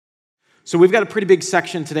So we've got a pretty big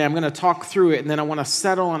section today. I'm going to talk through it, and then I want to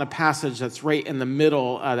settle on a passage that's right in the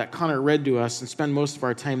middle that Connor read to us and spend most of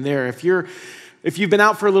our time there. If you've been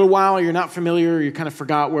out for a little while, you're not familiar, you kind of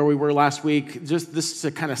forgot where we were last week, just this to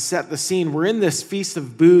kind of set the scene. We're in this Feast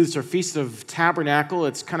of Booths or Feast of Tabernacle.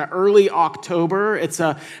 It's kind of early October. It's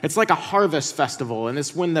like a harvest festival, and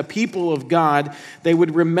it's when the people of God, they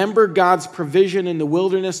would remember God's provision in the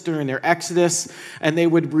wilderness during their exodus, and they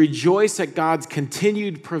would rejoice at God's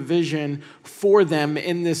continued provision for them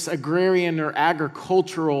in this agrarian or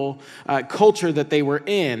agricultural culture that they were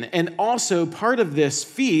in. And also part of this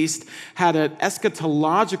feast had an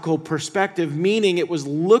eschatological perspective, meaning it was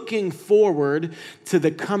looking forward to the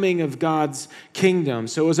coming of God's kingdom.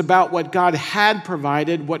 So it was about what God had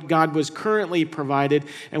provided, what God was currently provided,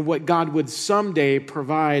 and what God would someday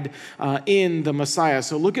provide in the Messiah.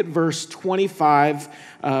 So look at verse 25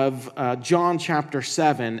 of John chapter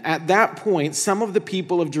 7. At that point, some of the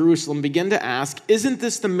people of Jerusalem begin to ask, isn't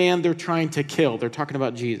this the man they're trying to kill? They're talking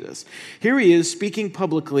about Jesus. Here he is speaking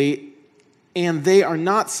publicly, and they are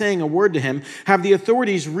not saying a word to him. Have the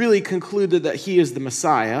authorities really concluded that he is the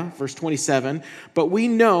Messiah? Verse 27, but we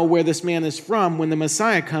know where this man is from. When the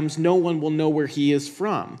Messiah comes, no one will know where he is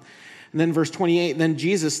from. And then verse 28, then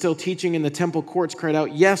Jesus, still teaching in the temple courts, cried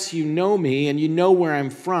out, yes, you know me, and you know where I'm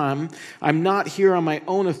from. I'm not here on my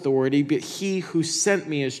own authority, but he who sent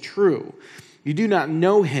me is true. You do not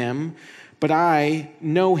know him, but I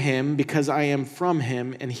know him because I am from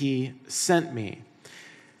him, and he sent me.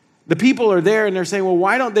 The people are there and they're saying, well,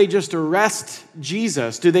 why don't they just arrest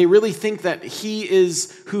Jesus? Do they really think that he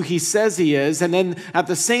is who he says he is? And then at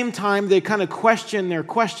the same time, they kind of question their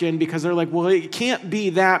question because they're like, well, it can't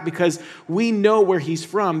be that because we know where he's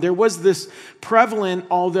from. There was this prevalent,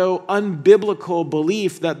 although unbiblical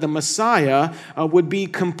belief that the Messiah would be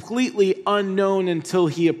completely unknown until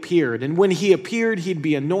he appeared. And when he appeared, he'd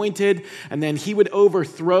be anointed, and then he would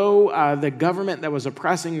overthrow the government that was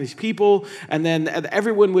oppressing these people, and then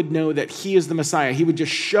everyone would know that he is the Messiah. He would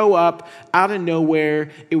just show up out of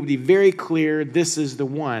nowhere. It would be very clear, this is the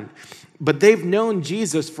one. But they've known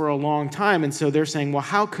Jesus for a long time, and so they're saying, well,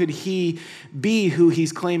 how could he be who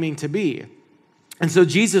he's claiming to be? And so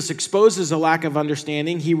Jesus exposes a lack of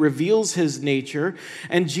understanding. He reveals his nature,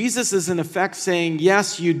 and Jesus is in effect saying,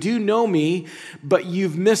 yes, you do know me, but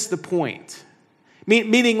you've missed the point.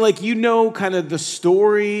 Meaning, like, you know kind of the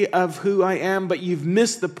story of who I am, but you've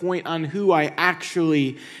missed the point on who I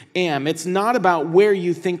actually am. It's not about where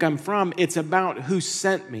you think I'm from. It's about who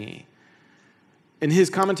sent me. In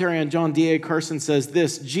his commentary on John D.A. Carson says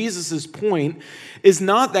this, Jesus' point is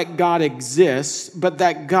not that God exists, but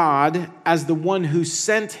that God, as the one who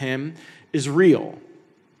sent him, is real.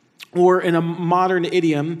 Or in a modern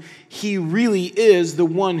idiom, he really is the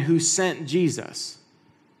one who sent Jesus.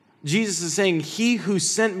 Jesus is saying, he who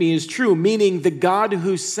sent me is true, meaning the God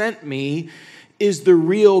who sent me is the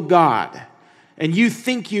real God. And you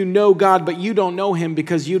think you know God, but you don't know him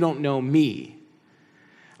because you don't know me.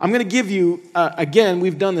 I'm going to give you, again,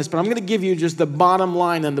 we've done this, but I'm going to give you just the bottom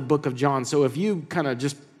line in the book of John. So if you kind of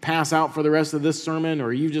just pass out for the rest of this sermon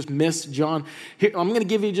or you just miss John, here, I'm going to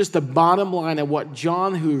give you just the bottom line of what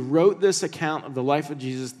John, who wrote this account of the life of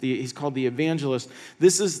Jesus, he's called the evangelist,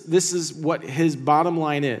 this is what his bottom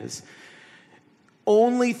line is.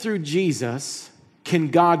 Only through Jesus can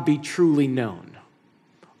God be truly known.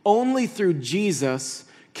 Only through Jesus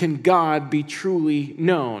can God be truly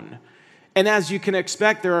known. And as you can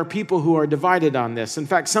expect, there are people who are divided on this. In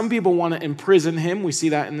fact, some people want to imprison him. We see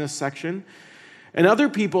that in this section. And other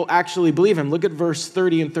people actually believe him. Look at verse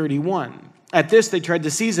 30 and 31. At this, they tried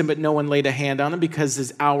to seize him, but no one laid a hand on him because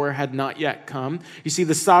his hour had not yet come. You see,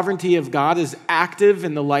 the sovereignty of God is active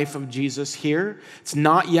in the life of Jesus here. It's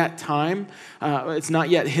not yet time. It's not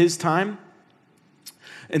yet his time.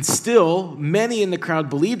 And still, many in the crowd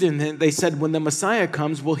believed in him. They said, when the Messiah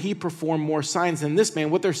comes, will he perform more signs than this man?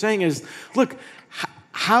 What they're saying is, look,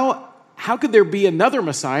 how could there be another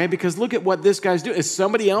Messiah? Because look at what this guy's doing. Is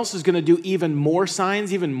somebody else is going to do even more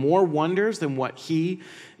signs, even more wonders than what he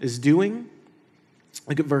is doing?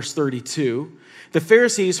 Look at verse 32. The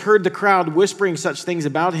Pharisees heard the crowd whispering such things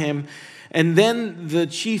about him. And then the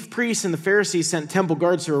chief priests and the Pharisees sent temple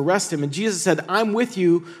guards to arrest him. And Jesus said, I'm with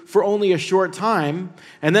you for only a short time,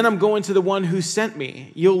 and then I'm going to the one who sent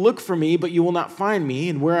me. You'll look for me, but you will not find me,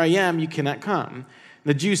 and where I am, you cannot come.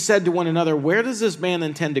 The Jews said to one another, where does this man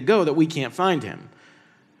intend to go that we can't find him?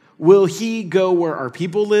 Will he go where our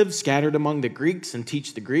people live, scattered among the Greeks, and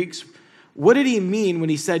teach the Greeks? What did he mean when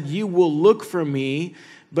he said, you will look for me,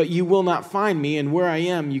 but you will not find me, and where I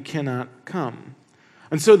am, you cannot come?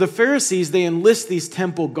 And so the Pharisees, they enlist these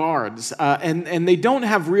temple guards, and they don't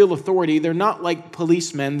have real authority. They're not like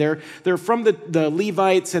policemen. They're from the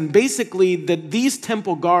Levites, and basically these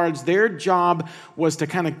temple guards, their job was to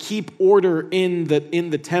kind of keep order in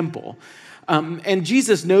the temple. And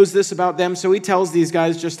Jesus knows this about them, so he tells these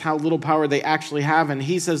guys just how little power they actually have. And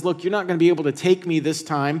he says, look, you're not going to be able to take me this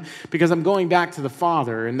time because I'm going back to the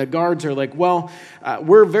Father. And the guards are like, well,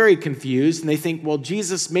 we're very confused. And they think, well,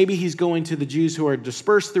 Jesus, maybe he's going to the Jews who are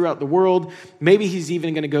dispersed throughout the world. Maybe he's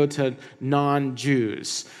even going to go to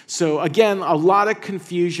non-Jews. So again, a lot of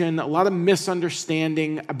confusion, a lot of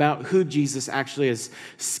misunderstanding about who Jesus actually is.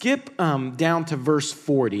 Skip down to verse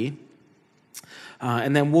 40.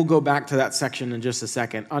 And then we'll go back to that section in just a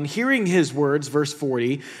second. On hearing his words, verse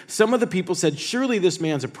 40, some of the people said, surely this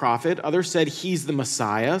man's a prophet. Others said, he's the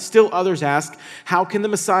Messiah. Still others asked, how can the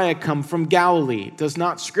Messiah come from Galilee? Does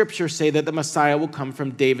not Scripture say that the Messiah will come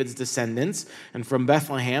from David's descendants and from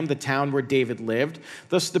Bethlehem, the town where David lived?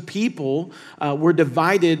 Thus the people were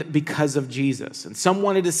divided because of Jesus. And some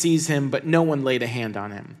wanted to seize him, but no one laid a hand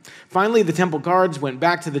on him. Finally, the temple guards went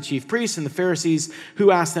back to the chief priests and the Pharisees,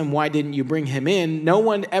 who asked them, why didn't you bring him in? No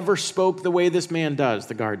one ever spoke the way this man does,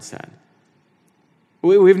 the guard said.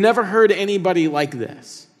 We've never heard anybody like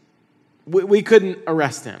this. We couldn't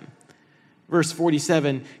arrest him. Verse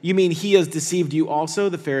 47, you mean he has deceived you also?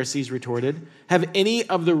 The Pharisees retorted. Have any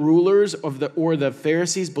of the rulers or the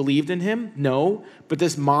Pharisees believed in him? No, but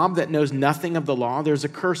this mob that knows nothing of the law, there's a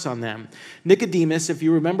curse on them. Nicodemus, if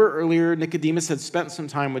you remember earlier, Nicodemus had spent some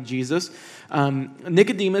time with Jesus.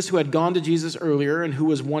 Nicodemus, who had gone to Jesus earlier and who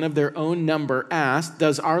was one of their own number, asked,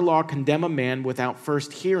 does our law condemn a man without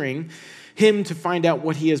first hearing him to find out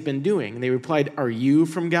what he has been doing? And they replied, are you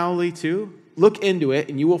from Galilee too? Look into it,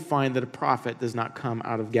 and you will find that a prophet does not come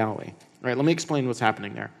out of Galilee. All right, let me explain what's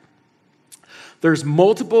happening there. There's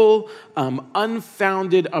multiple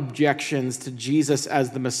unfounded objections to Jesus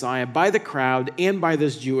as the Messiah by the crowd and by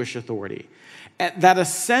this Jewish authority. That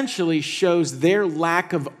essentially shows their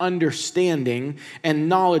lack of understanding and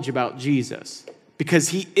knowledge about Jesus. Because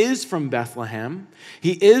he is from Bethlehem,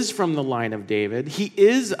 he is from the line of David, he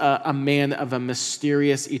is a man of a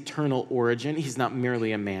mysterious eternal origin. He's not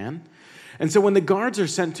merely a man. And so when the guards are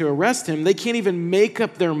sent to arrest him, they can't even make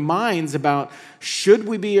up their minds about should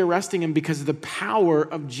we be arresting him because of the power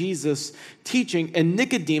of Jesus' teaching. And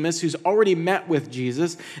Nicodemus, who's already met with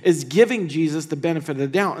Jesus, is giving Jesus the benefit of the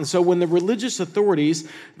doubt. And so when the religious authorities,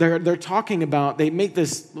 they're talking about, they make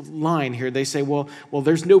this line here. They say, well,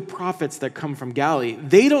 there's no prophets that come from Galilee.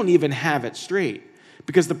 They don't even have it straight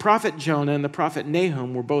because the prophet Jonah and the prophet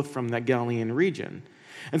Nahum were both from that Galilean region.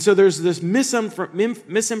 And so there's this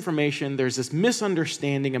misinformation, there's this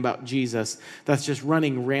misunderstanding about Jesus that's just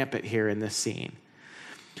running rampant here in this scene.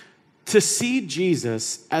 To see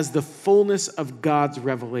Jesus as the fullness of God's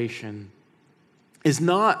revelation is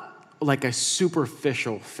not like a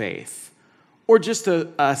superficial faith or just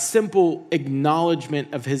a simple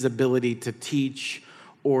acknowledgement of his ability to teach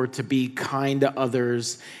or to be kind to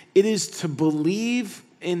others. It is to believe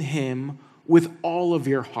in him with all of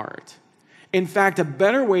your heart. In fact, a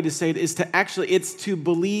better way to say it is it's to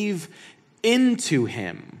believe into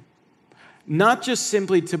him. Not just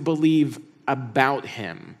simply to believe about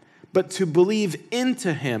him, but to believe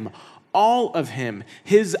into him, all of him,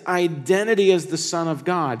 his identity as the Son of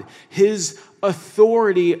God, his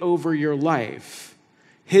authority over your life,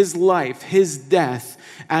 his death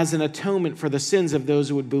as an atonement for the sins of those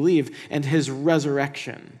who would believe, and his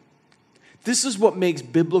resurrection. This is what makes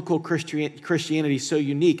biblical Christianity so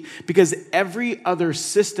unique, because every other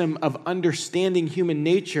system of understanding human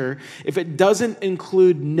nature, if it doesn't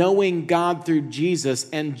include knowing God through Jesus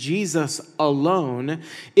and Jesus alone,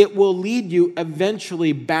 it will lead you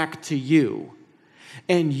eventually back to you.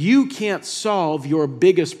 And you can't solve your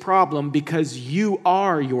biggest problem because you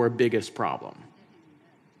are your biggest problem.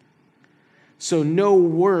 So no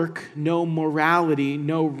work, no morality,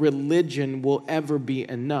 no religion will ever be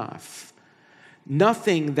enough.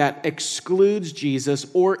 Nothing that excludes Jesus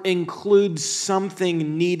or includes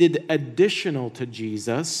something needed additional to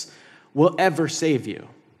Jesus will ever save you.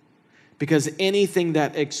 Because anything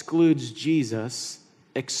that excludes Jesus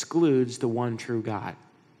excludes the one true God.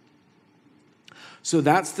 So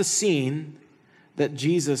that's the scene that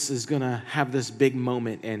Jesus is going to have this big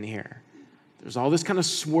moment in here. There's all this kind of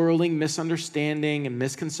swirling misunderstanding and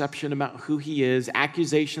misconception about who he is,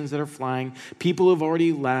 accusations that are flying, people who have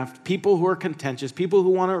already left, people who are contentious, people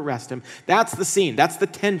who want to arrest him. That's the scene. That's the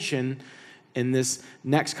tension in this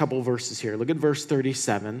next couple of verses here. Look at verse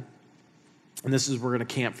 37. And this is where we're going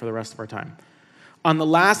to camp for the rest of our time. On the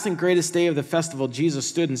last and greatest day of the festival, Jesus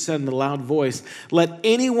stood and said in a loud voice, "Let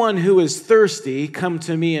anyone who is thirsty come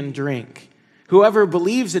to me and drink. Whoever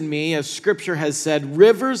believes in me, as Scripture has said,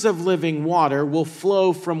 rivers of living water will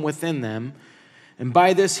flow from within them." And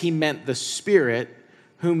by this he meant the Spirit,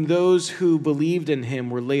 whom those who believed in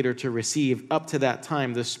him were later to receive. Up to that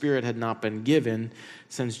time, the Spirit had not been given,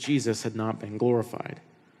 since Jesus had not been glorified.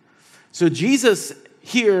 So Jesus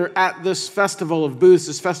here at this festival of booths,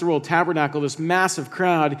 this festival of tabernacle, this massive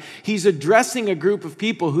crowd, he's addressing a group of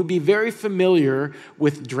people who'd be very familiar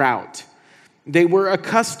with drought. They were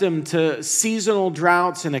accustomed to seasonal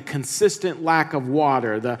droughts and a consistent lack of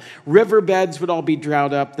water. The riverbeds would all be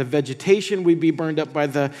dried up, the vegetation would be burned up by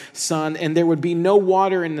the sun, and there would be no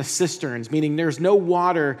water in the cisterns, meaning there's no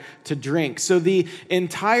water to drink. So the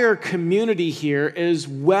entire community here is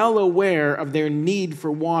well aware of their need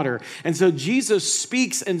for water. And so Jesus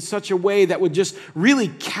speaks in such a way that would just really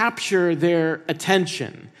capture their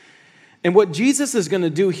attention. And what Jesus is going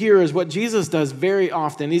to do here is what Jesus does very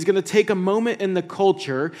often. He's going to take a moment in the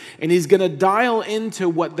culture and he's going to dial into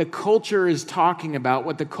what the culture is talking about,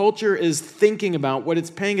 what the culture is thinking about, what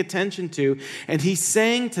it's paying attention to. And he's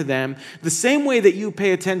saying to them, the same way that you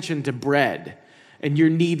pay attention to bread and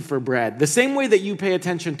your need for bread, the same way that you pay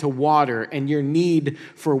attention to water and your need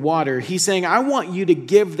for water, he's saying, I want you to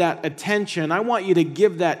give that attention. I want you to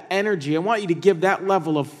give that energy. I want you to give that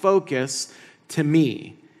level of focus to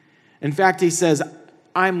me. In fact, he says,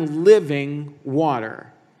 I'm living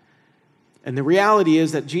water. And the reality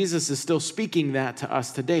is that Jesus is still speaking that to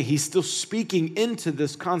us today. He's still speaking into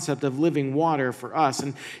this concept of living water for us.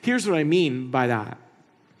 And here's what I mean by that.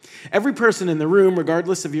 Every person in the room,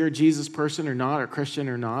 regardless if you're a Jesus person or not, or Christian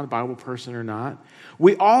or not, a Bible person or not,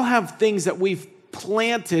 we all have things that we've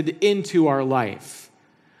planted into our life.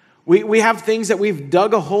 We have things that we've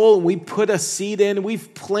dug a hole and we put a seed in,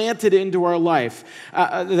 we've planted into our life,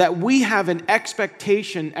 that we have an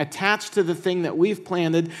expectation attached to the thing that we've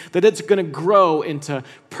planted that it's going to grow into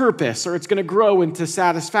purpose, or it's going to grow into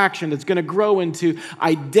satisfaction, it's going to grow into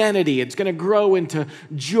identity, it's going to grow into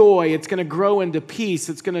joy, it's going to grow into peace,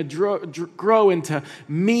 it's going to grow into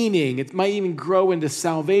meaning, it might even grow into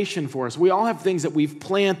salvation for us. We all have things that we've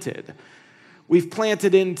planted. We've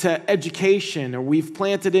planted into education, or we've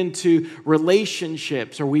planted into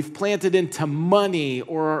relationships, or we've planted into money,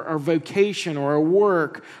 or our vocation, or our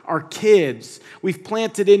work, our kids. We've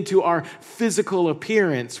planted into our physical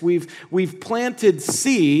appearance. We've planted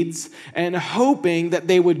seeds and hoping that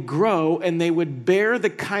they would grow and they would bear the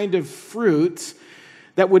kind of fruit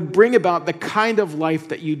that would bring about the kind of life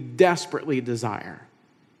that you desperately desire.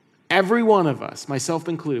 Every one of us, myself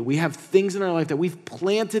included, we have things in our life that we've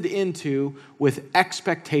planted into with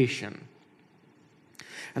expectation.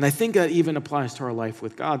 And I think that even applies to our life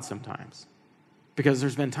with God sometimes. Because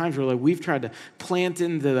there's been times where we've tried to plant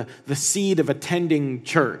in the seed of attending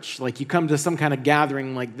church. Like you come to some kind of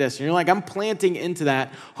gathering like this, and you're like, I'm planting into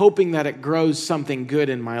that, hoping that it grows something good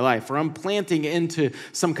in my life. Or I'm planting into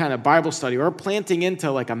some kind of Bible study, or planting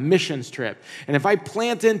into like a missions trip. And if I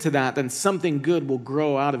plant into that, then something good will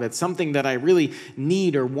grow out of it. Something that I really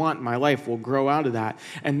need or want in my life will grow out of that.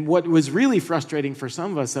 And what was really frustrating for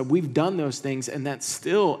some of us, that we've done those things and that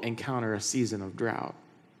still encounter a season of drought.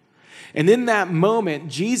 And in that moment,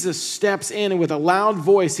 Jesus steps in and with a loud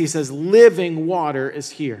voice, he says, living water is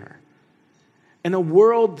here. In a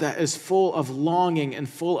world that is full of longing and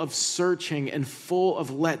full of searching and full of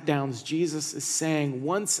letdowns, Jesus is saying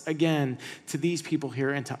once again to these people here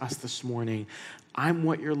and to us this morning, I'm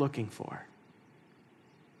what you're looking for.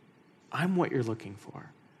 I'm what you're looking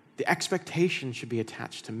for. The expectation should be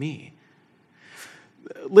attached to me.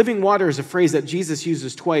 Living water is a phrase that Jesus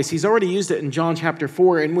uses twice. He's already used it in John chapter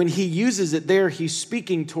 4, and when he uses it there, he's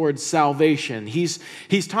speaking towards salvation. He's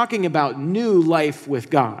talking about new life with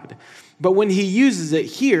God. But when he uses it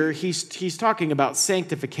here, he's talking about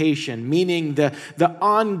sanctification, meaning the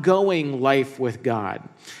ongoing life with God,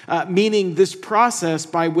 meaning this process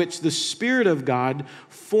by which the Spirit of God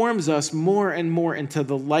forms us more and more into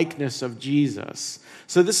the likeness of Jesus.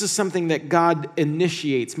 So this is something that God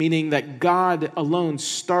initiates, meaning that God alone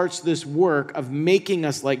starts this work of making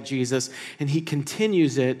us like Jesus, and he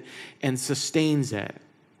continues it and sustains it.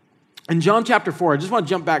 In John chapter 4, I just want to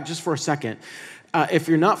jump back just for a second. If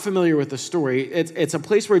you're not familiar with the story, it's a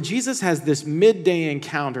place where Jesus has this midday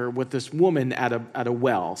encounter with this woman at a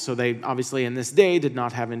well. So they obviously in this day did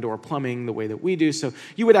not have indoor plumbing the way that we do. So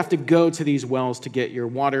you would have to go to these wells to get your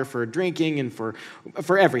water for drinking and for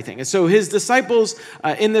everything. And so his disciples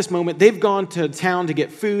in this moment, they've gone to town to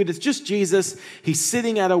get food. It's just Jesus. He's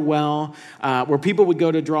sitting at a well where people would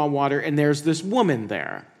go to draw water, and there's this woman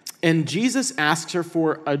there. And Jesus asks her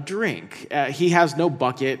for a drink. He has no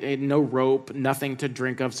bucket, no rope, nothing to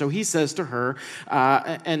drink of. So he says to her,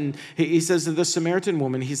 and he says to the Samaritan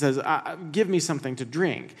woman, he says, give me something to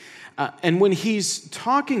drink. And when he's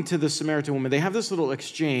talking to the Samaritan woman, they have this little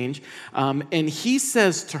exchange. And he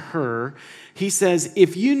says to her, he says,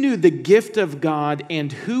 if you knew the gift of God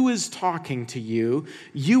and who is talking to you,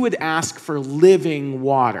 you would ask for living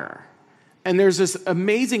water. And there's this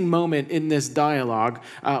amazing moment in this dialogue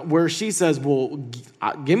where she says, well,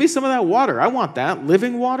 give me some of that water. I want that.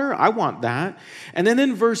 Living water, I want that. And then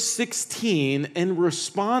in verse 16, in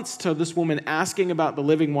response to this woman asking about the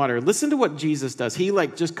living water, listen to what Jesus does. He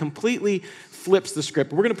just completely flips the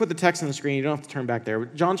script. We're going to put the text on the screen. You don't have to turn back there.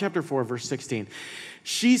 John chapter 4, verse 16.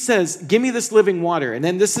 She says, give me this living water. And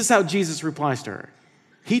then this is how Jesus replies to her.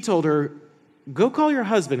 He told her, go call your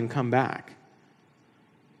husband and come back.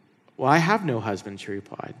 Well, I have no husband, she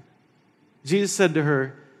replied. Jesus said to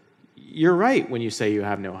her, you're right when you say you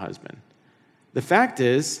have no husband. The fact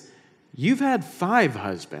is, you've had 5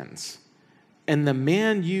 husbands, and the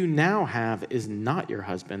man you now have is not your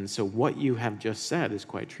husband, so what you have just said is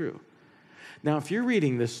quite true. Now, if you're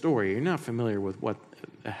reading this story, you're not familiar with what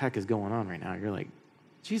the heck is going on right now. You're like,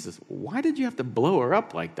 Jesus, why did you have to blow her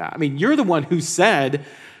up like that? I mean, you're the one who said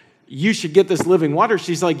you should get this living water.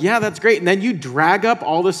 She's like, yeah, that's great. And then you drag up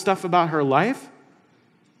all this stuff about her life?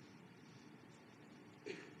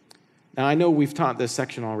 Now, I know we've taught this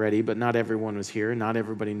section already, but not everyone was here. Not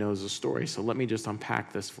everybody knows the story. So let me just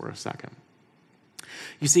unpack this for a second.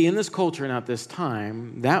 You see, in this culture and at this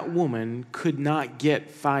time, that woman could not get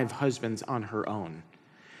 5 husbands on her own,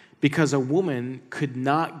 because a woman could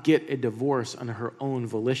not get a divorce on her own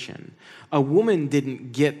volition. A woman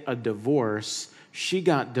didn't get a divorce. She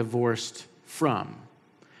got divorced from.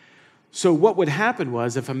 So what would happen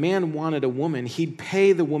was, if a man wanted a woman, he'd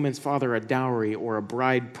pay the woman's father a dowry or a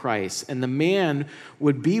bride price, and the man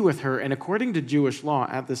would be with her. And according to Jewish law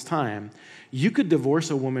at this time, you could divorce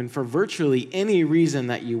a woman for virtually any reason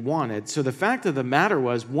that you wanted. So the fact of the matter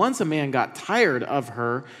was, once a man got tired of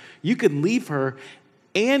her, you could leave her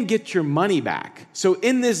and get your money back. So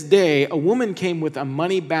in this day, a woman came with a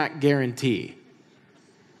money-back guarantee.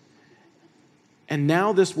 And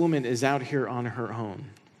now this woman is out here on her own.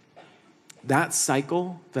 That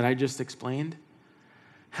cycle that I just explained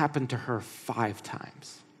happened to her 5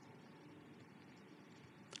 times.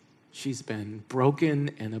 She's been broken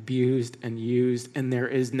and abused and used, and there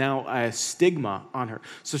is now a stigma on her.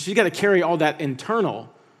 So she's got to carry all that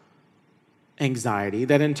internal anxiety,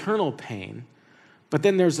 that internal pain, but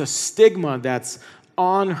then there's a stigma that's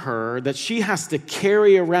on her that she has to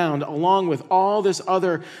carry around, along with all this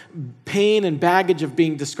other pain and baggage of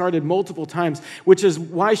being discarded multiple times, which is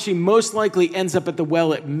why she most likely ends up at the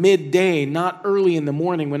well at midday, not early in the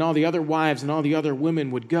morning when all the other wives and all the other women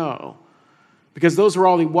would go. Because those were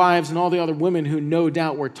all the wives and all the other women who no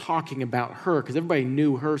doubt were talking about her, because everybody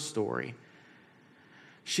knew her story.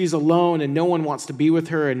 She's alone and no one wants to be with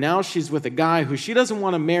her, and now she's with a guy who she doesn't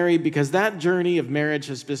want to marry because that journey of marriage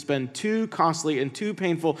has just been too costly and too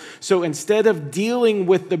painful. So instead of dealing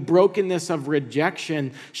with the brokenness of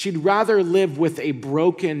rejection, she'd rather live with a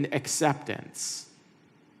broken acceptance.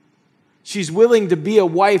 She's willing to be a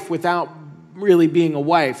wife without really being a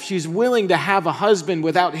wife. She's willing to have a husband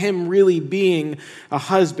without him really being a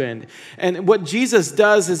husband. And what Jesus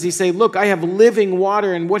does is he say, look, I have living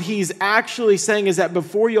water. And what he's actually saying is that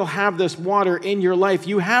before you'll have this water in your life,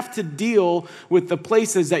 you have to deal with the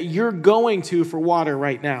places that you're going to for water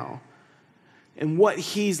right now. And what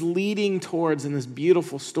he's leading towards in this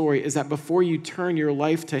beautiful story is that before you turn your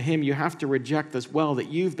life to him, you have to reject this well that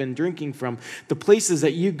you've been drinking from. The places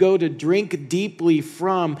that you go to drink deeply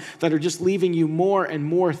from that are just leaving you more and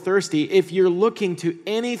more thirsty. If you're looking to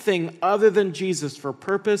anything other than Jesus for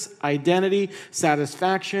purpose, identity,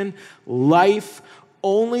 satisfaction, life,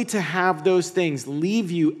 only to have those things leave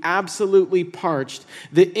you absolutely parched,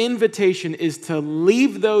 the invitation is to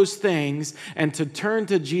leave those things and to turn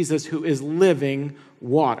to Jesus, who is living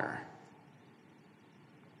water.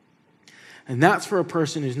 And that's for a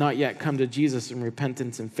person who's not yet come to Jesus in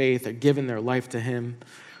repentance and faith, or given their life to him,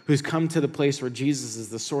 who's come to the place where Jesus is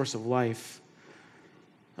the source of life.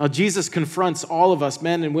 Now, Jesus confronts all of us,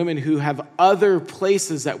 men and women, who have other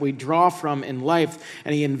places that we draw from in life,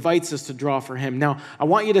 and he invites us to draw for him. Now, I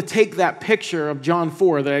want you to take that picture of John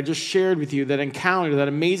 4 that I just shared with you, that encounter, that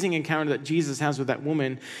amazing encounter that Jesus has with that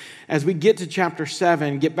woman. As we get to chapter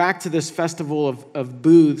 7, get back to this festival of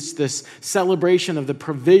booths, this celebration of the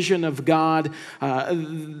provision of God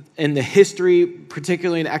in the history,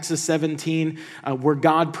 particularly in Exodus 17, where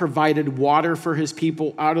God provided water for his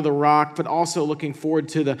people out of the rock, but also looking forward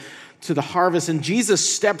to to the harvest. And Jesus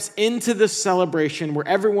steps into this celebration where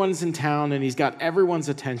everyone's in town and he's got everyone's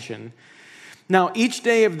attention. Now, each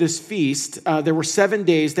day of this feast, there were 7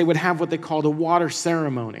 days, they would have what they called a water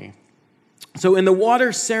ceremony. So in the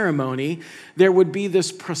water ceremony, there would be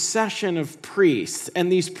this procession of priests,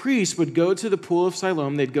 and these priests would go to the pool of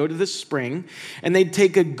Siloam, they'd go to the spring, and they'd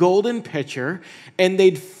take a golden pitcher, and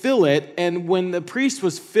they'd fill it, and when the priest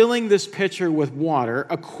was filling this pitcher with water,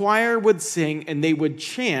 a choir would sing, and they would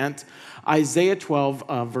chant Isaiah 12,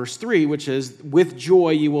 verse 3, which is, "With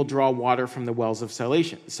joy you will draw water from the wells of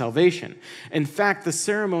salvation." In fact, the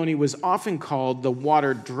ceremony was often called the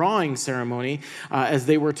water drawing ceremony, as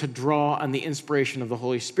they were to draw on the inspiration of the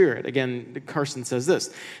Holy Spirit. Again, Carson says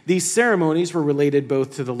this: "These ceremonies were related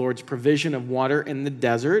both to the Lord's provision of water in the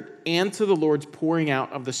desert and to the Lord's pouring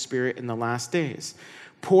out of the Spirit in the last days."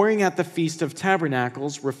 Pouring at the Feast of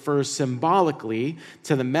Tabernacles refers symbolically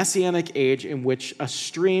to the Messianic age in which a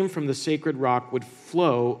stream from the sacred rock would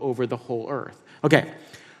flow over the whole earth. Okay,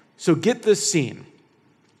 so get this scene.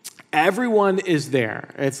 Everyone is there.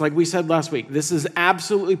 It's like we said last week. This is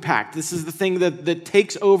absolutely packed. This is the thing that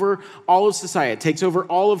takes over all of society. It takes over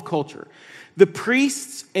all of culture. The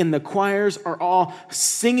priests and the choirs are all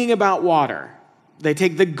singing about water. They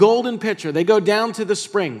take the golden pitcher, they go down to the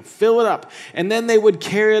spring, fill it up, and then they would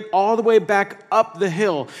carry it all the way back up the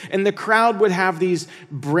hill. And the crowd would have these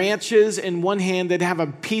branches in one hand, they'd have a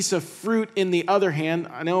piece of fruit in the other hand.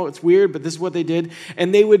 I know it's weird, but this is what they did.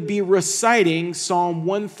 And they would be reciting Psalm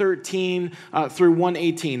 113 through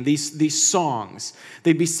 118, these songs.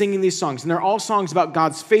 They'd be singing these songs. And they're all songs about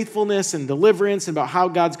God's faithfulness and deliverance and about how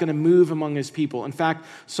God's going to move among his people. In fact,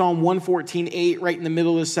 Psalm 114:8, right in the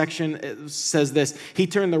middle of this section, says this: "He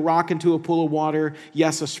turned the rock into a pool of water.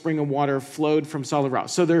 Yes, a spring of water flowed from solid rock."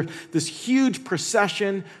 So there's this huge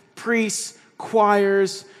procession, priests,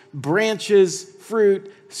 choirs, branches,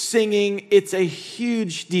 fruit, singing. It's a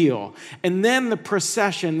huge deal. And then the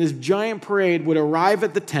procession, this giant parade, would arrive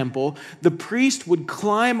at the temple. The priest would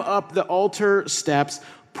climb up the altar steps,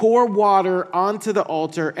 pour water onto the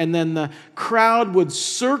altar, and then the crowd would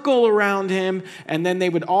circle around him, and then they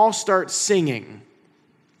would all start singing.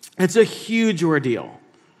 It's a huge ordeal.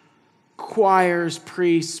 Choirs,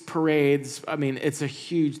 priests, parades. I mean, it's a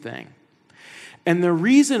huge thing. And the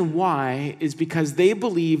reason why is because they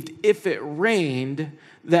believed if it rained,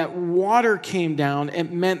 that water came down,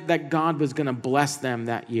 it meant that God was going to bless them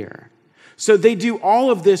that year. So they do all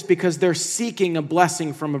of this because they're seeking a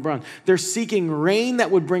blessing from above. They're seeking rain that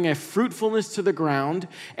would bring a fruitfulness to the ground,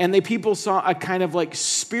 and the people saw a kind of like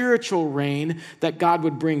spiritual rain that God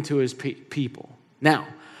would bring to his people. Now,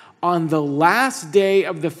 on the last day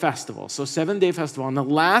of the festival, so 7-day festival, on the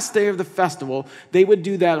last day of the festival, they would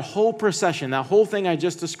do that whole procession, that whole thing I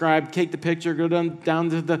just described, take the picture, go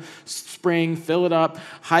down to the spring, fill it up,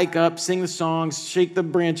 hike up, sing the songs, shake the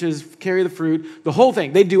branches, carry the fruit, the whole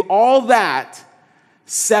thing. They'd do all that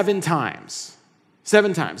 7 times.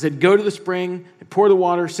 7 times. They'd go to the spring, they'd pour the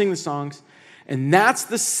water, sing the songs. And that's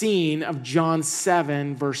the scene of John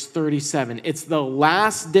 7, verse 37. It's the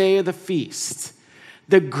last day of the feast.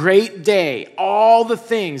 The great day, all the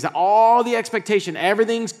things, all the expectation,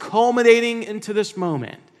 everything's culminating into this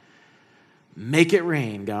moment. Make it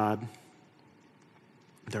rain, God.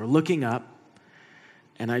 They're looking up,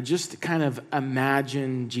 and I just kind of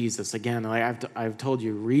imagine Jesus. Again, like I've told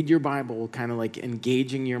you, read your Bible, kind of like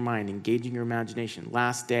engaging your mind, engaging your imagination.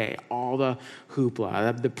 Last day, all the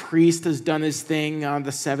hoopla. The priest has done his thing on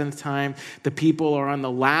the 7th time. The people are on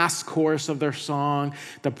the last chorus of their song.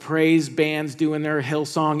 The praise band's doing their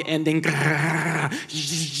Hillsong ending. I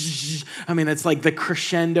mean, it's like the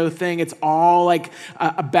crescendo thing. It's all like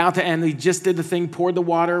about to end. He just did the thing, poured the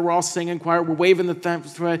water. We're all singing choir. We're waving the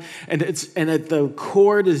thumbs, and at the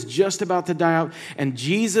chorus is just about to die out, and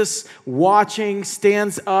Jesus, watching,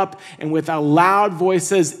 stands up and with a loud voice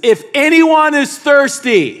says, "If anyone is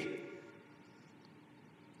thirsty,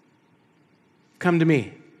 come to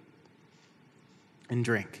me and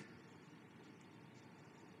drink.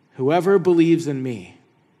 Whoever believes in me,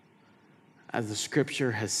 as the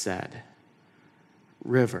scripture has said,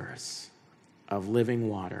 rivers of living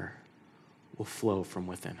water will flow from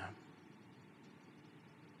within him."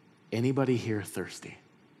 Anybody here thirsty?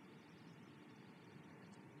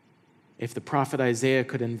 If the prophet Isaiah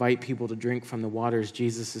could invite people to drink from the waters,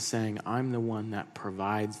 Jesus is saying, I'm the one that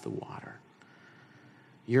provides the water.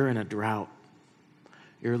 You're in a drought.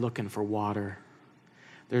 You're looking for water.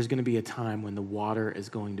 There's going to be a time when the water is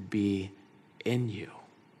going to be in you.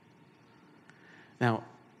 Now,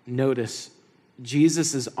 notice,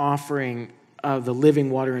 Jesus is offering the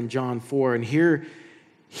living water in John 4, and here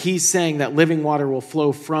he's saying that living water will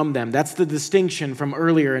flow from them. That's the distinction from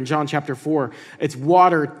earlier in John chapter 4. It's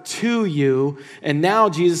water to you, and now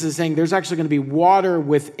Jesus is saying there's actually going to be water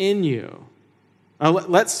within you.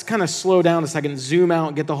 Let's kind of slow down a second, zoom out,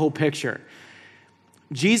 and get the whole picture.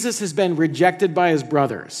 Jesus has been rejected by his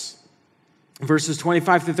brothers. Verses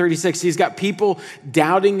 25 to 36, he's got people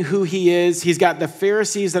doubting who he is. He's got the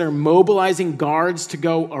Pharisees that are mobilizing guards to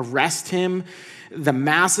go arrest him. The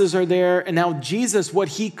masses are there. And now Jesus, what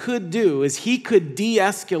he could do is he could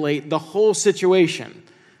de-escalate the whole situation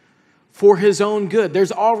for his own good.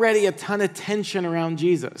 There's already a ton of tension around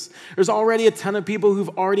Jesus. There's already a ton of people who've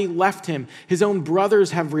already left him. His own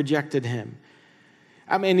brothers have rejected him.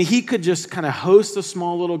 I mean, he could just kind of host a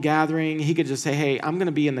small little gathering. He could just say, hey, I'm going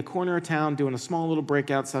to be in the corner of town doing a small little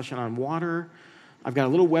breakout session on water. I've got a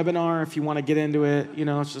little webinar if you want to get into it. You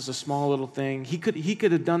know, it's just a small little thing. He could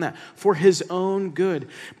have done that for his own good.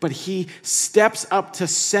 But he steps up to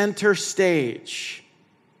center stage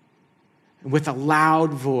with a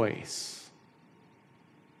loud voice.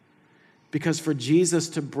 Because for Jesus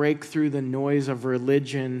to break through the noise of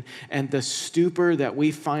religion and the stupor that we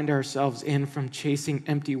find ourselves in from chasing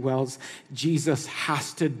empty wells, Jesus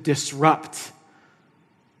has to disrupt.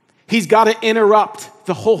 He's got to interrupt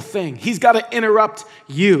the whole thing. He's got to interrupt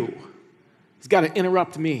you. He's got to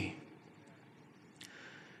interrupt me.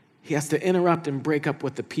 He has to interrupt and break up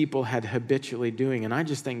what the people had habitually doing. And I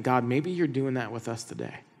just think, God, maybe you're doing that with us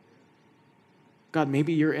today. God,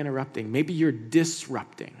 maybe you're interrupting. Maybe you're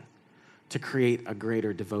disrupting to create a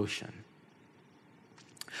greater devotion.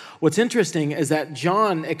 What's interesting is that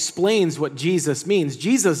John explains what Jesus means.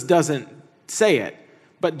 Jesus doesn't say it,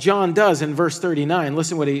 but John does in verse 39.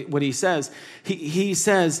 Listen what he says. He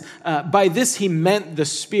says, by this he meant the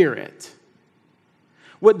Spirit.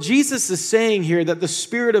 What Jesus is saying here, that the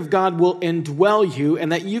Spirit of God will indwell you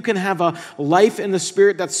and that you can have a life in the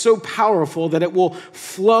Spirit that's so powerful that it will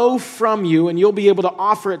flow from you and you'll be able to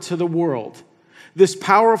offer it to the world. This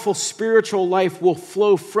powerful spiritual life will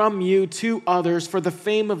flow from you to others for the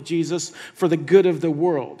fame of Jesus, for the good of the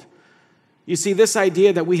world. You see, this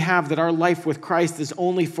idea that we have that our life with Christ is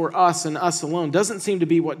only for us and us alone doesn't seem to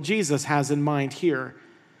be what Jesus has in mind here.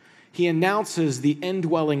 He announces the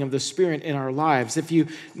indwelling of the Spirit in our lives. If you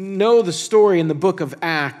know the story in the book of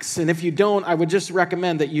Acts, and if you don't, I would just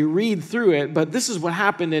recommend that you read through it. But this is what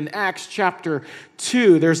happened in Acts chapter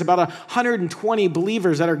 2. There's about 120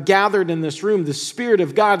 believers that are gathered in this room. The Spirit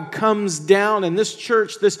of God comes down, and this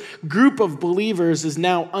church, this group of believers is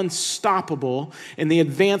now unstoppable in the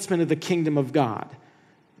advancement of the kingdom of God.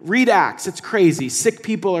 Read Acts, it's crazy. Sick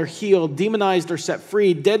people are healed, demonized are set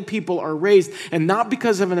free, dead people are raised, and not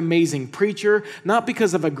because of an amazing preacher, not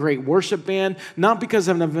because of a great worship band, not because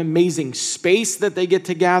of an amazing space that they get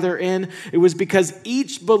to gather in. It was because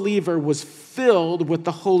each believer was filled with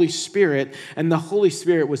the Holy Spirit, and the Holy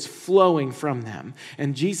Spirit was flowing from them.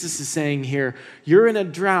 And Jesus is saying here, you're in a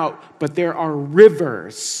drought, but there are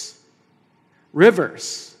rivers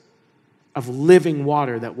of living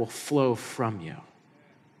water that will flow from you.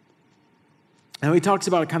 Now, he talks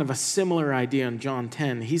about kind of a similar idea in John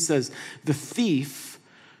 10. He says, the thief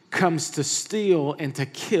comes to steal and to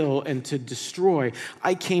kill and to destroy.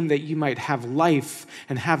 I came that you might have life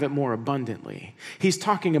and have it more abundantly. He's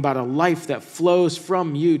talking about a life that flows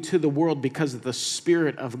from you to the world because of the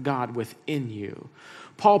Spirit of God within you.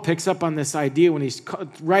 Paul picks up on this idea when he's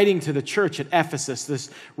writing to the church at Ephesus, this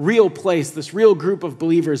real place, this real group of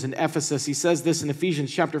believers in Ephesus. He says this in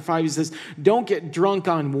Ephesians chapter 5. He says, don't get drunk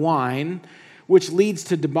on wine, which leads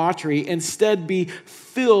to debauchery. Instead, be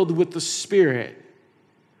filled with the Spirit.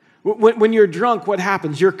 When you're drunk, what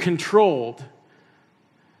happens? You're controlled.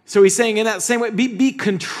 So he's saying in that same way, be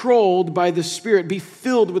controlled by the Spirit. Be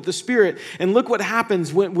filled with the Spirit. And look what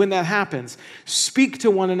happens when that happens. Speak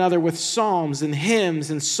to one another with psalms and hymns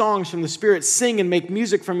and songs from the Spirit. Sing and make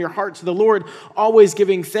music from your heart to the Lord, always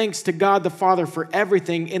giving thanks to God the Father for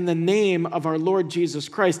everything in the name of our Lord Jesus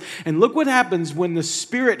Christ. And look what happens when the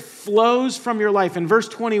Spirit flows from your life. In verse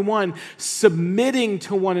 21, submitting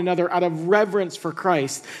to one another out of reverence for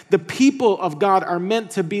Christ. The people of God are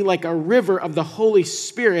meant to be like a river of the Holy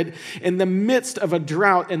Spirit in the midst of a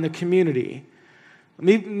drought in the community.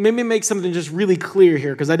 Let me make something just really clear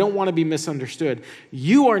here because I don't want to be misunderstood.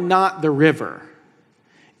 You are not the river.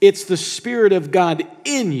 It's the Spirit of God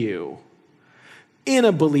in you. in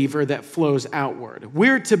a believer that flows outward.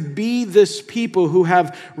 We're to be this people who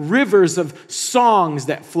have rivers of songs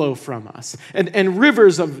that flow from us, and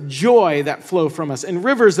rivers of joy that flow from us, and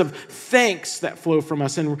rivers of thanks that flow from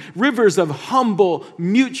us, and rivers of humble,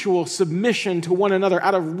 mutual submission to one another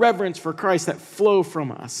out of reverence for Christ that flow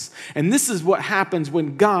from us. And this is what happens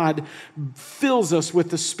when God fills us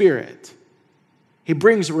with the Spirit. He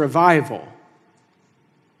brings revival.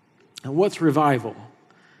 And what's revival?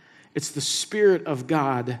 It's the Spirit of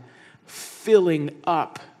God filling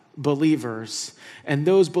up believers, and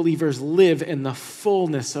those believers live in the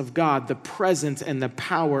fullness of God, the presence and the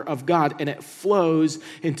power of God, and it flows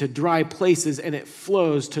into dry places, and it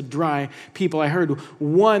flows to dry people. I heard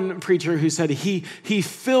one preacher who said he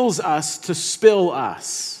fills us to spill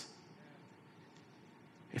us.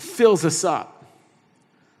 It fills us up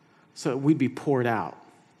so that we'd be poured out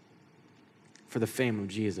for the fame of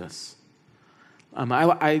Jesus.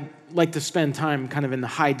 I like to spend time kind of in the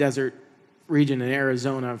high desert region in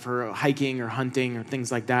Arizona for hiking or hunting or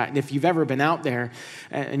things like that. And if you've ever been out there,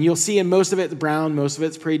 and you'll see, and most of it's brown, most of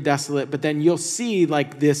it's pretty desolate, but then you'll see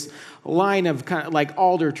like this line of kind of like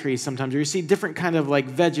alder trees sometimes, or you see different kind of like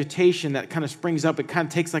vegetation that kind of springs up. It kind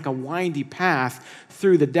of takes like a windy path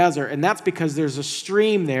through the desert. And that's because there's a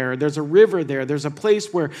stream there, there's a river there, there's a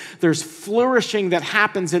place where there's flourishing that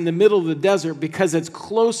happens in the middle of the desert because it's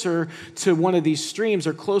closer to one of these streams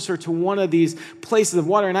or closer to one of these places of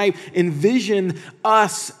water. And I envision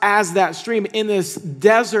us as that stream in this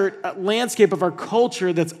desert landscape of our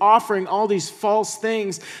culture that's offering all these false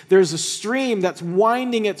things. There's a stream that's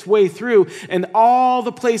winding its way through, and all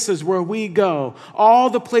the places where we go, all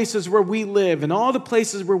the places where we live, and all the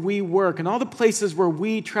places where we work, and all the places where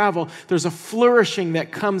we travel, there's a flourishing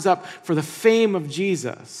that comes up for the fame of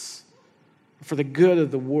Jesus, for the good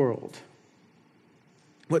of the world.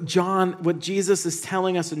 What Jesus is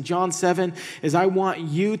telling us in John 7 is, I want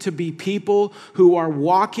you to be people who are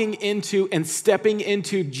walking into and stepping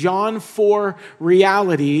into John 4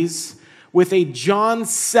 realities with a John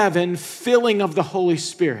 7 filling of the Holy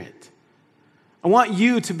Spirit. I want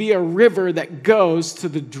you to be a river that goes to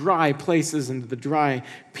the dry places and to the dry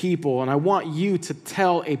people. And I want you to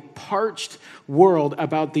tell a parched world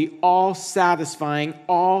about the all-satisfying,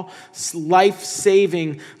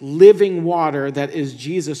 all-life-saving, living water that is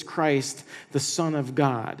Jesus Christ, the Son of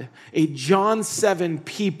God. A John 7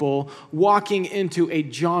 people walking into a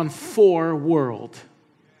John 4 world.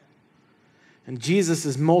 And Jesus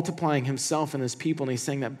is multiplying himself and his people, and he's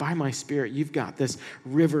saying that by my Spirit, you've got this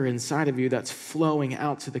river inside of you that's flowing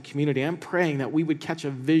out to the community. I'm praying that we would catch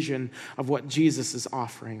a vision of what Jesus is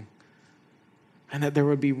offering, and that there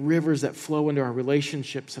would be rivers that flow into our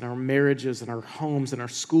relationships and our marriages and our homes and our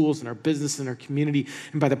schools and our business and our community.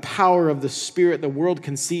 And by the power of the Spirit, the world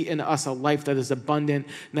can see in us a life that is abundant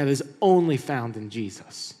and that is only found in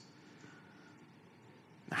Jesus.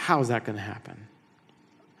 How is that going to happen?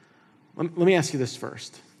 Let me ask you this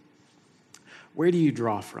first. Where do you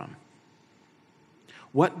draw from?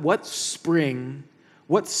 What spring,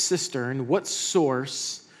 what cistern, what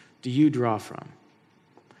source do you draw from?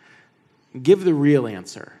 Give the real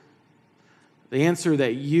answer. The answer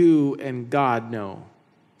that you and God know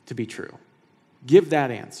to be true. Give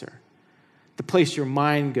that answer. The place your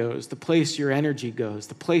mind goes, the place your energy goes,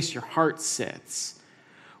 the place your heart sits.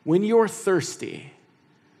 When you're thirsty,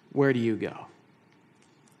 where do you go?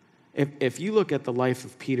 If you look at the life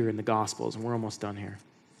of Peter in the Gospels, and we're almost done here,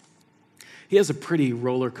 he has a pretty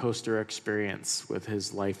roller coaster experience with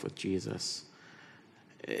his life with Jesus.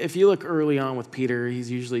 If you look early on with Peter, he's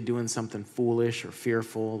usually doing something foolish or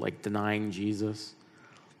fearful, like denying Jesus.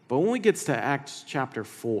 But when he gets to Acts chapter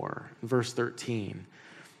 4, verse 13,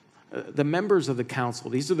 the members of the council,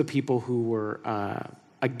 these are the people who were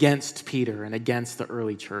against Peter and against the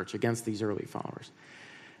early church, against these early followers.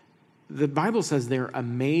 The Bible says they're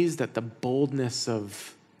amazed at the boldness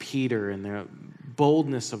of Peter and the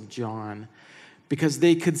boldness of John, because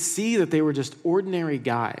they could see that they were just ordinary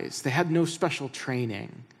guys. They had no special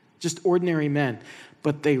training, just ordinary men.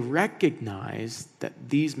 But they recognized that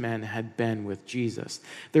these men had been with Jesus.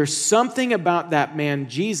 There's something about that man,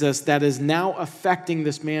 Jesus, that is now affecting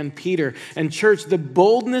this man, Peter. And church, the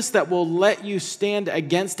boldness that will let you stand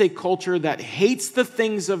against a culture that hates the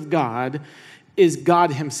things of God is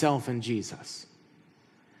God himself and Jesus.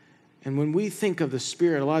 And when we think of the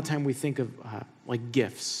Spirit, a lot of time we think of like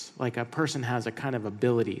gifts, like a person has a kind of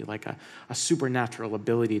ability, like a supernatural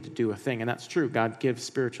ability to do a thing. And that's true. God gives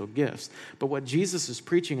spiritual gifts. But what Jesus is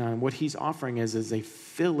preaching on, what he's offering is a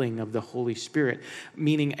filling of the Holy Spirit,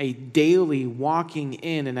 meaning a daily walking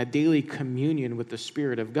in and a daily communion with the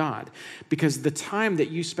Spirit of God. Because the time that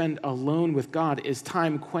you spend alone with God is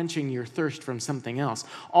time quenching your thirst from something else.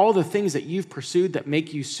 All the things that you've pursued that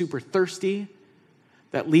make you super thirsty,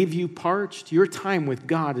 that leave you parched, your time with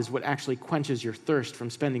God is what actually quenches your thirst from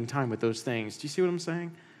spending time with those things. Do you see what I'm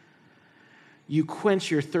saying? You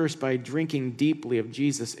quench your thirst by drinking deeply of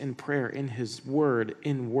Jesus in prayer, in his word,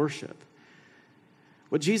 in worship.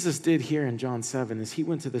 What Jesus did here in John 7 is he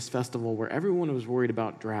went to this festival where everyone was worried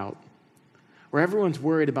about drought, where everyone's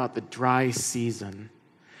worried about the dry season,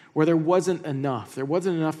 where there wasn't enough. There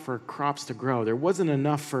wasn't enough for crops to grow. There wasn't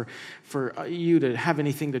enough for you to have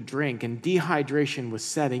anything to drink. And dehydration was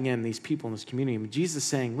setting in these people in this community. And Jesus is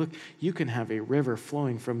saying, look, you can have a river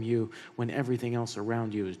flowing from you when everything else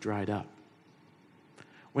around you is dried up.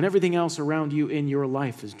 When everything else around you in your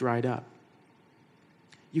life is dried up,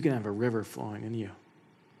 you can have a river flowing in you.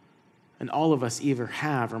 And all of us either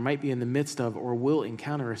have or might be in the midst of or will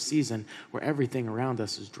encounter a season where everything around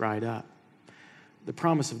us is dried up. The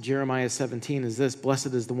promise of Jeremiah 17 is this: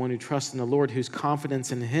 blessed is the one who trusts in the Lord, whose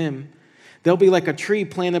confidence in him. They'll be like a tree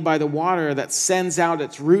planted by the water that sends out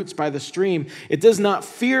its roots by the stream. It does not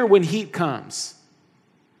fear when heat comes.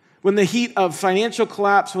 When the heat of financial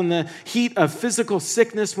collapse, when the heat of physical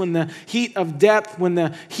sickness, when the heat of death, when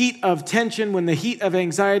the heat of tension, when the heat of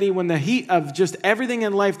anxiety, when the heat of just everything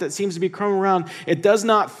in life that seems to be coming around, it does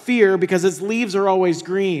not fear because its leaves are always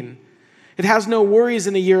green. It has no worries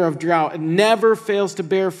in a year of drought. It never fails to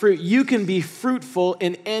bear fruit. You can be fruitful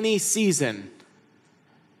in any season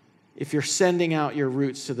if you're sending out your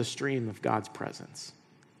roots to the stream of God's presence.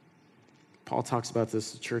 Paul talks about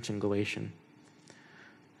this to the church in Galatians.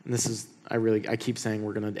 And this is, I keep saying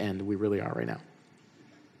we're going to end. We really are right now.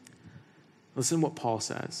 Listen to what Paul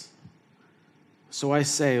says. So I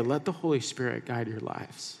say, let the Holy Spirit guide your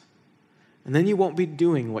lives. And then you won't be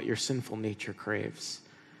doing what your sinful nature craves.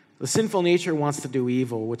 The sinful nature wants to do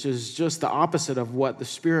evil, which is just the opposite of what the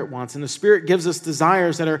Spirit wants. And the Spirit gives us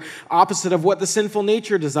desires that are opposite of what the sinful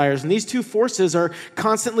nature desires. And these two forces are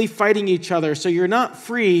constantly fighting each other, so you're not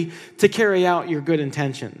free to carry out your good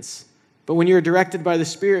intentions. But when you're directed by the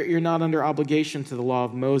Spirit, you're not under obligation to the law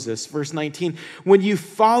of Moses. Verse 19, when you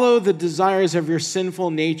follow the desires of your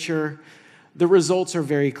sinful nature, the results are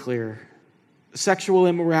very clear. Sexual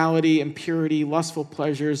immorality, impurity, lustful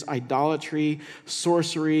pleasures, idolatry,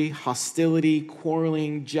 sorcery, hostility,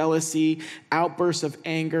 quarreling, jealousy, outbursts of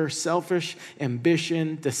anger, selfish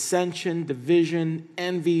ambition, dissension, division,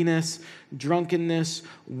 enviness, drunkenness,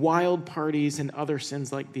 wild parties, and other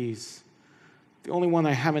sins like these. The only one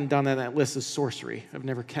I haven't done on that list is sorcery. I've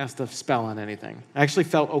never cast a spell on anything. I actually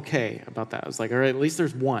felt okay about that. I was like, all right, at least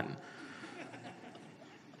there's one.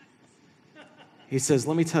 He says,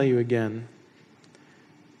 let me tell you again,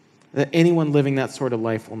 that anyone living that sort of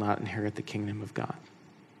life will not inherit the kingdom of God.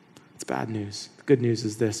 It's bad news. The good news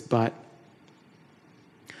is this, but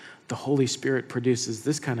the Holy Spirit produces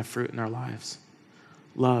this kind of fruit in our lives: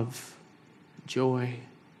 love, joy,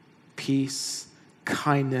 peace,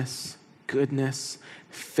 kindness, goodness,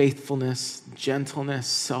 faithfulness, gentleness,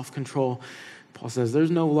 self-control. Paul says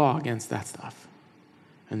there's no law against that stuff.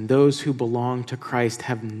 And those who belong to Christ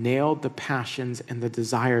have nailed the passions and the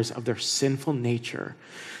desires of their sinful nature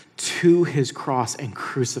to his cross and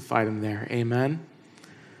crucified him there. Amen?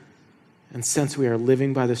 And since we are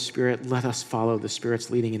living by the Spirit, let us follow the Spirit's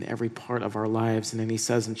leading in every part of our lives. And then he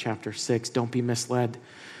says in chapter 6, don't be misled.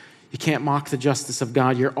 You can't mock the justice of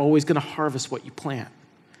God. You're always going to harvest what you plant.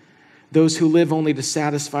 Those who live only to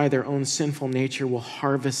satisfy their own sinful nature will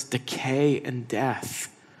harvest decay and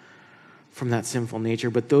death from that sinful nature.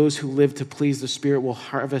 But those who live to please the Spirit will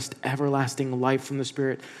harvest everlasting life from the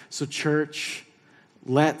Spirit. So church,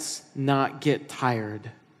 let's not get tired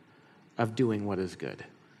of doing what is good.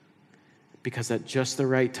 Because at just the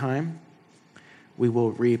right time, we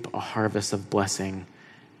will reap a harvest of blessing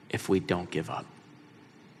if we don't give up.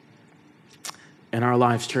 In our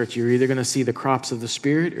lives, church, you're either going to see the crops of the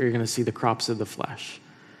Spirit or you're going to see the crops of the flesh.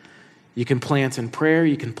 You can plant in prayer,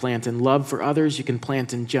 you can plant in love for others, you can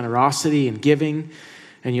plant in generosity and giving,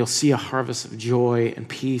 and you'll see a harvest of joy and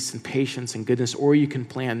peace and patience and goodness. Or you can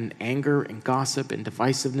plant in anger and gossip and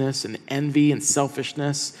divisiveness and envy and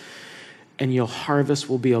selfishness, and your harvest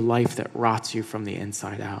will be a life that rots you from the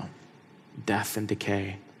inside out, death and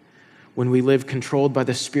decay. When we live controlled by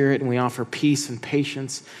the Spirit and we offer peace and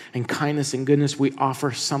patience and kindness and goodness, we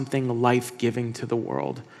offer something life-giving to the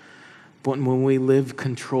world. But when we live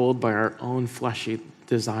controlled by our own fleshy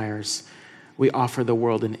desires, we offer the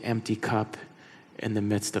world an empty cup in the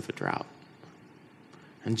midst of a drought.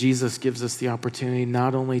 And Jesus gives us the opportunity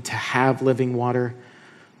not only to have living water,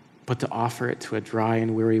 but to offer it to a dry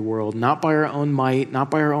and weary world, not by our own might,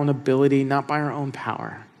 not by our own ability, not by our own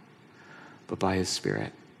power, but by his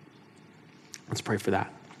Spirit. Let's pray for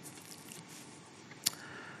that.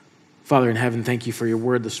 Father in heaven, thank you for your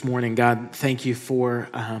word this morning. God, thank you for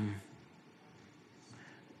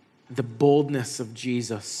the boldness of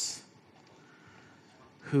Jesus,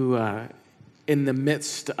 who in the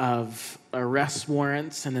midst of arrest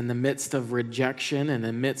warrants and in the midst of rejection and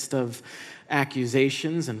in the midst of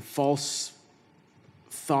accusations and false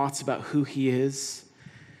thoughts about who he is,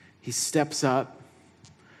 he steps up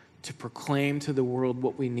to proclaim to the world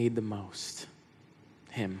what we need the most,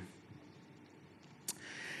 him.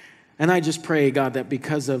 And I just pray, God, that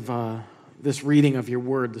because of this reading of your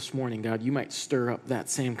word this morning, God, you might stir up that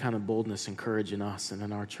same kind of boldness and courage in us and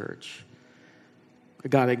in our church.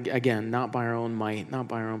 God, again, not by our own might, not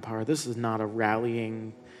by our own power. This is not a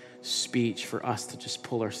rallying speech for us to just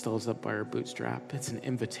pull ourselves up by our bootstrap. It's an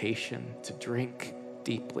invitation to drink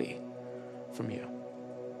deeply from you.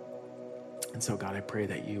 And so, God, I pray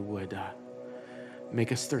that you would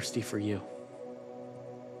make us thirsty for you.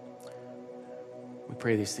 We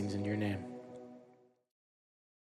pray these things in your name.